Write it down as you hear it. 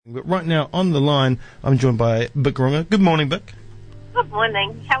But right now, on the line, I'm joined by Bic Runga. Good morning, Bic. Good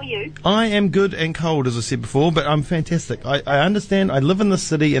morning. How are you? I am good and cold, as I said before, but I'm fantastic. I understand. I live in the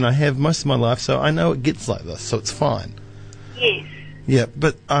city and I have most of my life, so I know it gets like this, so it's fine. Yes. Yeah,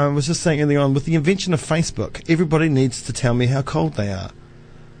 but I was just saying earlier on, with the invention of Facebook, everybody needs to tell me how cold they are.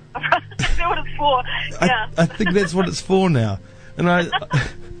 That's what it's for. Yeah. I think that's what it's for now. And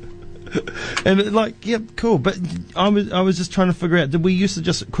cool. But I was just trying to figure out, did we used to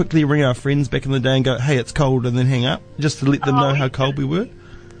just quickly ring our friends back in the day and go, hey, it's cold, and then hang up, just to let them know how cold we were?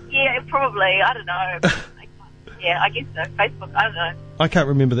 Yeah, probably. I don't know. Yeah, I guess so. Facebook, I don't know. I can't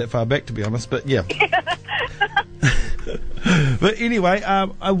remember that far back, to be honest, but yeah. But anyway,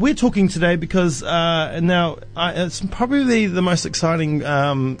 we're talking today because it's probably the most exciting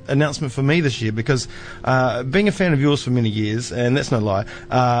announcement for me this year, because being a fan of yours for many years, and that's no lie,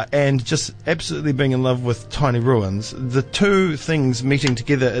 and just absolutely being in love with Tiny Ruins, the two things meeting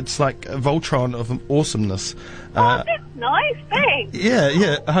together, it's like a Voltron of awesomeness. Oh, that's nice. Thanks.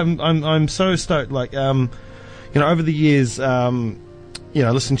 Yeah. I'm so stoked. Like, over the years,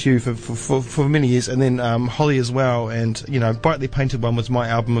 listened to you for many years, and then Holly as well, and Brightly Painted One was my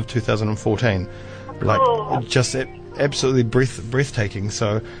album of 2014, just absolutely breathtaking.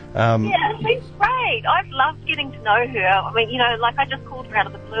 So yeah, she's great. I've loved getting to know her. I mean, I just called her out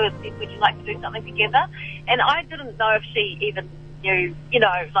of the blue and said, would you like to do something together? And I didn't know if she even knew, if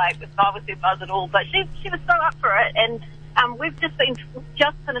I was her buzz at all, but she was so up for it. And we've just finished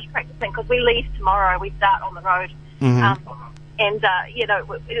practicing, because we leave tomorrow. We start on the road. Mm-hmm.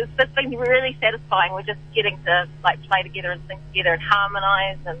 It's been really satisfying. We're just getting to play together and sing together and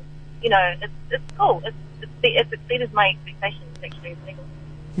harmonise, and it's cool. It's exceeded my expectations, actually.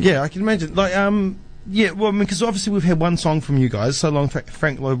 Yeah, I can imagine. Because obviously we've had one song from you guys, So Long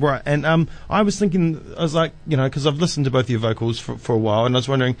Frank Lloyd Wright, and I was thinking, because I've listened to both your vocals for a while, and I was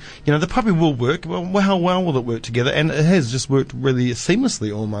wondering, they probably will work. Well, how well will it work together? And it has just worked really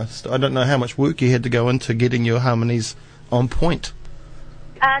seamlessly, almost. I don't know how much work you had to go into getting your harmonies on point.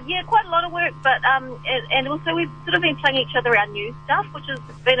 Yeah, quite a lot of work, but and also we've sort of been playing each other our new stuff, which has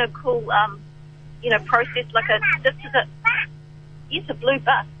been a cool process. A blue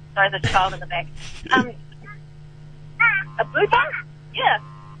bus. Sorry, there's a child in the back. A blue bus? Yeah.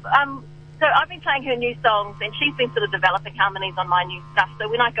 So I've been playing her new songs, and she's been sort of developing harmonies on my new stuff. So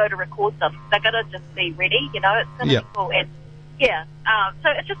when I go to record them, they're going to just be ready. It's going to be cool. And so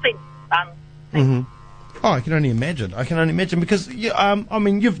it's just been fun. Mm-hmm. Oh, I can only imagine. Because you've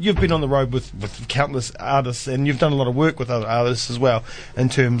been on the road with countless artists, and you've done a lot of work with other artists as well. In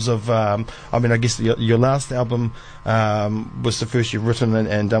terms of, I guess your last album was the first you've written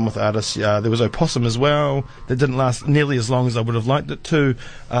and done with artists. There was Opossum as well. That didn't last nearly as long as I would have liked it to,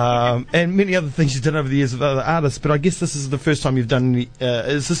 and many other things you've done over the years with other artists. But I guess this is the first time you've done.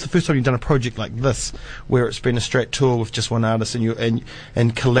 Is this the first time you've done a project like this, where it's been a straight tour with just one artist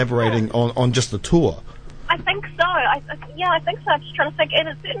and collaborating on just the tour? I think so. I think so. I'm just trying to think. And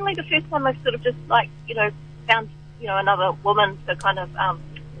it's certainly the first time I've sort of just found, another woman to kind of, I've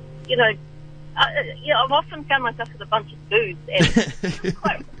often found myself with a bunch of dudes, and it's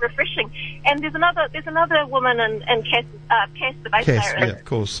quite refreshing. And there's another woman in Cass, the bass player. Cass, yeah, of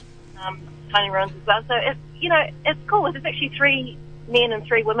course. Tiny Ruins as well. So it's cool. There's actually 3 men and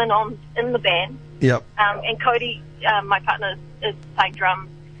 3 women in the band. Yep. And Cody, my partner, is playing drums.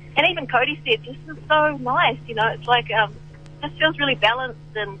 And even Cody said, this is so nice, it's like, this feels really balanced,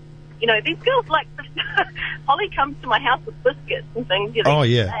 and, these girls Holly comes to my house with biscuits and things, Oh,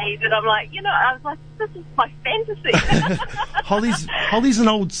 yeah. And I'm like, I was like, this is my fantasy. Holly's an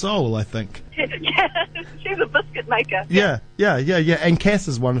old soul, I think. Yeah, she's a biscuit maker. Yeah. And Cass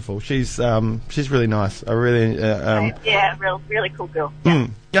is wonderful. She's really nice. I really, really cool girl. Yeah.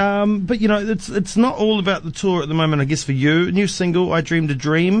 But it's not all about the tour at the moment, I guess, for you. New single, I Dreamed a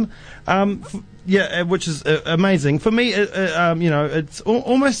Dream, which is amazing. For me, it's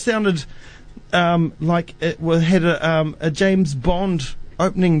almost sounded like it had a James Bond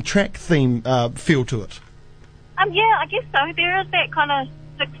opening track theme feel to it. Yeah, I guess so. There is that kind of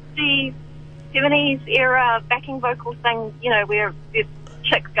 60s, 70s era backing vocal thing, where there's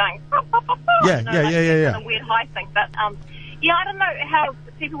chicks going, yeah. Kind of weird high thing, but I don't know how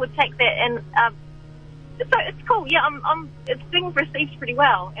people would take that, and so it's cool. Yeah, it's being received pretty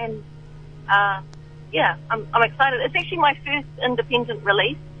well, and I'm excited. It's actually my first independent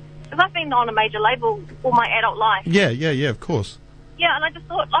release, because I've been on a major label all my adult life. Yeah, of course. Yeah, and I just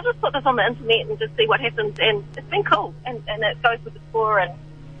thought I'll just put this on the internet and just see what happens, and it's been cool, and it goes with the tour, and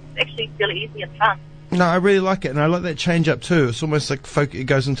it's actually really easy and fun. No, I really like it, and I like that change up too. It's almost like folk. It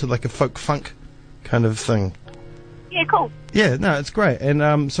goes into like a folk funk kind of thing. Yeah, cool. Yeah, no, it's great.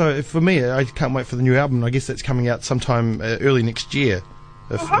 And so for me, I can't wait for the new album. I guess that's coming out sometime early next year,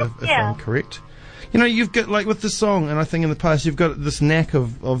 if I'm correct. You know, you've got, like, with this song, and I think in the past, you've got this knack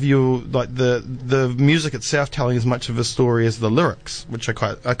of your, like, the music itself telling as much of a story as the lyrics, which I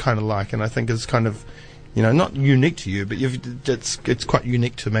kind of like, and I think is kind of, you know, not unique to you, but it's quite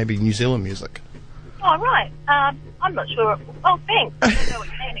unique to maybe New Zealand music. Oh, right. I'm not sure. Oh, thanks. I don't know what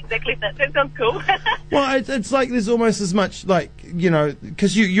you mean exactly, but that sounds cool. Well, it's like there's almost as much, like, you know,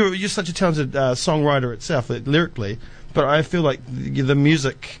 because you're such a talented songwriter itself, lyrically, but I feel like the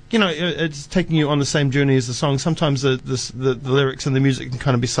music, you know, it's taking you on the same journey as the song. Sometimes the lyrics and the music can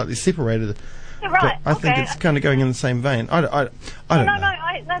kind of be slightly separated. You're right. But I think it's kind of going in the same vein. I don't know.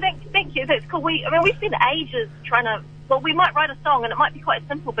 No, thank you. That's cool. We spend ages trying to. Well, we might write a song and it might be quite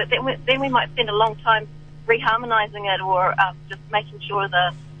simple, but then we might spend a long time reharmonizing it or just making sure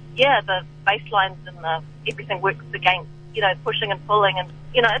the bass lines and everything works against, you know, pushing and pulling, and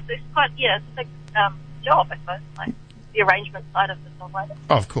you know, it's quite it's a big job, I suppose. Like, the arrangement side of the songwriting.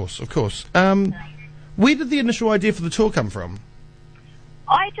 Oh, of course. Where did the initial idea for the tour come from?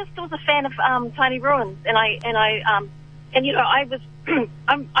 I just was a fan of Tiny Ruins, and you know, I was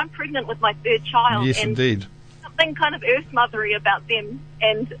I'm pregnant with my third child. Yes, and indeed. Something kind of earth mothery about them,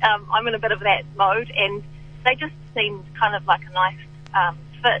 and I'm in a bit of that mode, and they just seemed kind of like a nice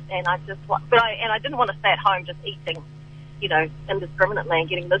fit, and I didn't want to stay at home just eating, you know, indiscriminately and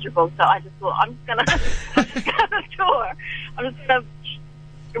getting miserable. So I just thought, I'm just gonna tour. I'm just gonna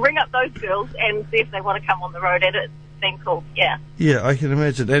ring up those girls and see if they want to come on the road. And it's been cool. Yeah. Yeah, I can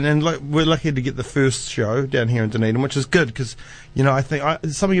imagine. And like, we're lucky to get the first show down here in Dunedin, which is good because, you know, I think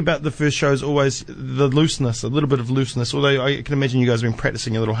something about the first show is always the looseness, a little bit of looseness. Although I can imagine you guys have been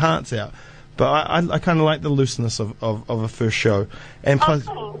practicing your little hearts out. But I kind of like the looseness of a first show. And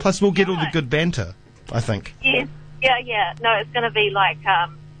plus we'll get all the good banter, I think. Yeah. Yeah. No, it's going to be like,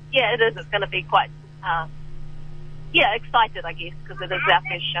 it is. It's going to be quite, excited, I guess, because it is our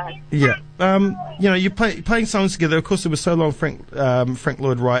first show. Yeah. You know, you're playing songs together. Of course, it was so long. Frank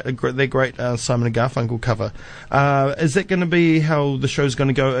Lloyd Wright, their great Simon and Garfunkel cover. Is that going to be how the show's going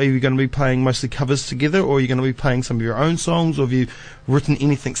to go? Are you going to be playing mostly covers together, or are you going to be playing some of your own songs, or have you written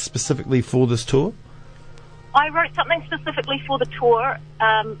anything specifically for this tour? I wrote something specifically for the tour,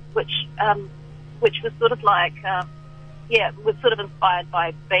 which was sort of like, was sort of inspired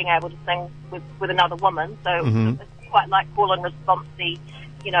by being able to sing with another woman. So it's quite like call and response-y,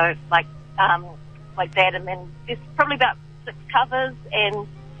 you know, like that. And then there's probably about 6 covers, and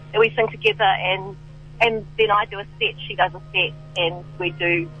we sing together, and then I do a set, she does a set, and we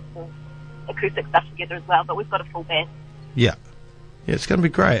do acoustic stuff together as well. But we've got a full band. Yeah. Yeah, it's going to be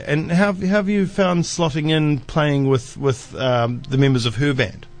great. And how have you found slotting in playing with the members of her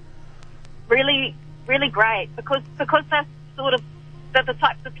band? Really, really great, because they're sort of the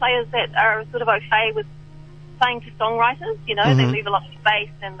types of players that are sort of au fait with playing to songwriters. You know, they leave a lot of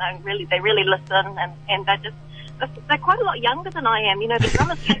space, and they really listen, and they're quite a lot younger than I am. You know, the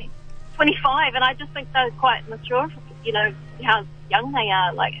drummer's 25, and I just think they're quite mature for, you know, how young they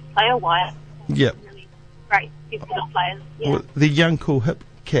are, like player wise. Yeah. Really great good players. Yeah. Well, the young, cool, hip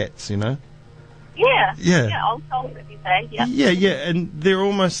cats, you know. Yeah, old songs, if you say. Yeah, and they're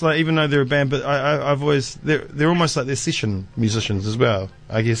almost like, even though they're a band, but I've always they're almost like they're session musicians as well,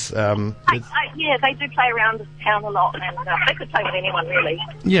 I guess. They do play around the town a lot, and they could play with anyone, really.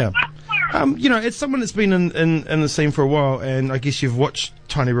 Yeah. You know, it's someone that's been in the scene for a while, and I guess you've watched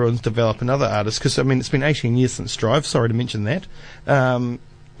Tiny Ruins develop and other artists, because, I mean, it's been 18 years since Strive, sorry to mention that.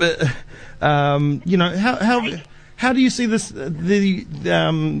 You know, how do you see this the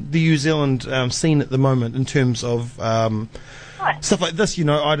New Zealand scene at the moment in terms of stuff like this? You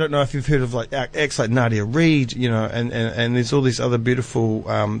know, I don't know if you've heard of like acts like Nadia Reid, you know, and there's all these other beautiful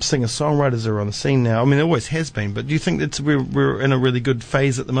singer-songwriters that are on the scene now. I mean, there always has been, but do you think that we're in a really good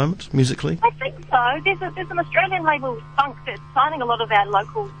phase at the moment, musically? I think so. There's an Australian label, Funk, that's signing a lot of our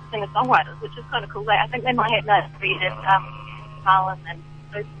local singer-songwriters, which is kind of cool. I think they might have Nadia Reid and Carlin and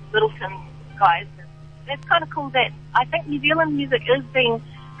those Littleton guys. It's kind of cool that I think New Zealand music is being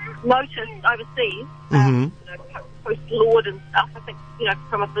noticed overseas, you know, post-Lord and stuff. I think, you know,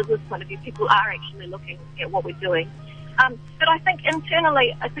 from a business point of view, people are actually looking at what we're doing. But I think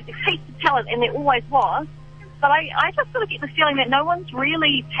internally, I think there's heaps of talent, and there always was, but I just sort of get the feeling that no one's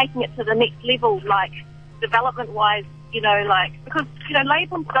really taking it to the next level, like, development-wise, you know, like, because, you know,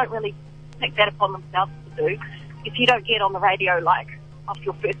 labels don't really take that upon themselves to do. If you don't get on the radio, like, off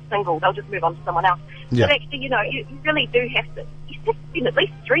your first single, they'll just move on to someone else. Yeah. But actually, you know, you really do have to spend at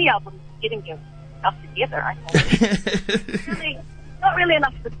least 3 albums getting yourself together, I think. not really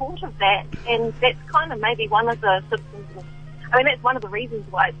enough support of that, and that's kind of maybe one of the symptoms of, I mean, that's one of the reasons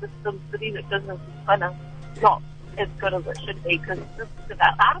why the music business is kind of not as good as it should be, because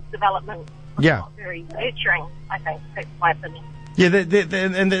artist development is not very nurturing, I think. That's my opinion. Yeah,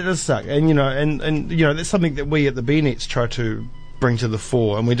 and that does suck. And, and that's something that we at the BNets try to bring to the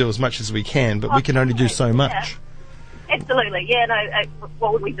fore, and we do as much as we can, but we can only do so much. Yeah. Absolutely, yeah, no,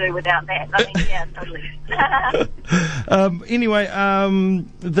 what would we do without that? I mean, yeah, totally. Anyway,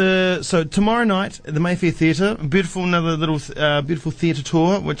 so tomorrow night at the Mayfair Theatre, another little beautiful theatre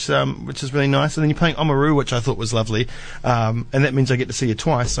tour, which is really nice, and then you're playing Oamaru, which I thought was lovely, and that means I get to see you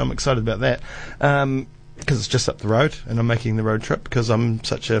twice, so I'm excited about that. Because it's just up the road, and I'm making the road trip because I'm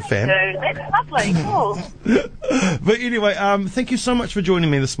such a fan. That's lovely, cool. But anyway, thank you so much for joining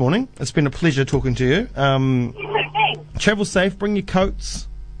me this morning. It's been a pleasure talking to you. Travel safe, bring your coats,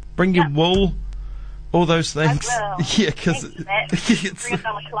 bring your wool, all those things. I will. Yeah, because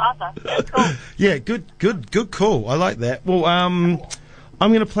cool. Yeah, good call. I like that. Well, I'm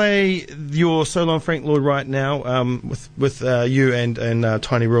going to play your solo on Frank Lloyd right now with you and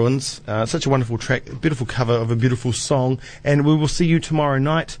Tiny Ruins. Such a wonderful track, a beautiful cover of a beautiful song, and we will see you tomorrow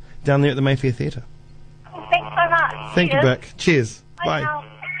night down there at the Mayfair Theatre. Thanks so much. Thank you, Beck. Cheers. Bye. Bye.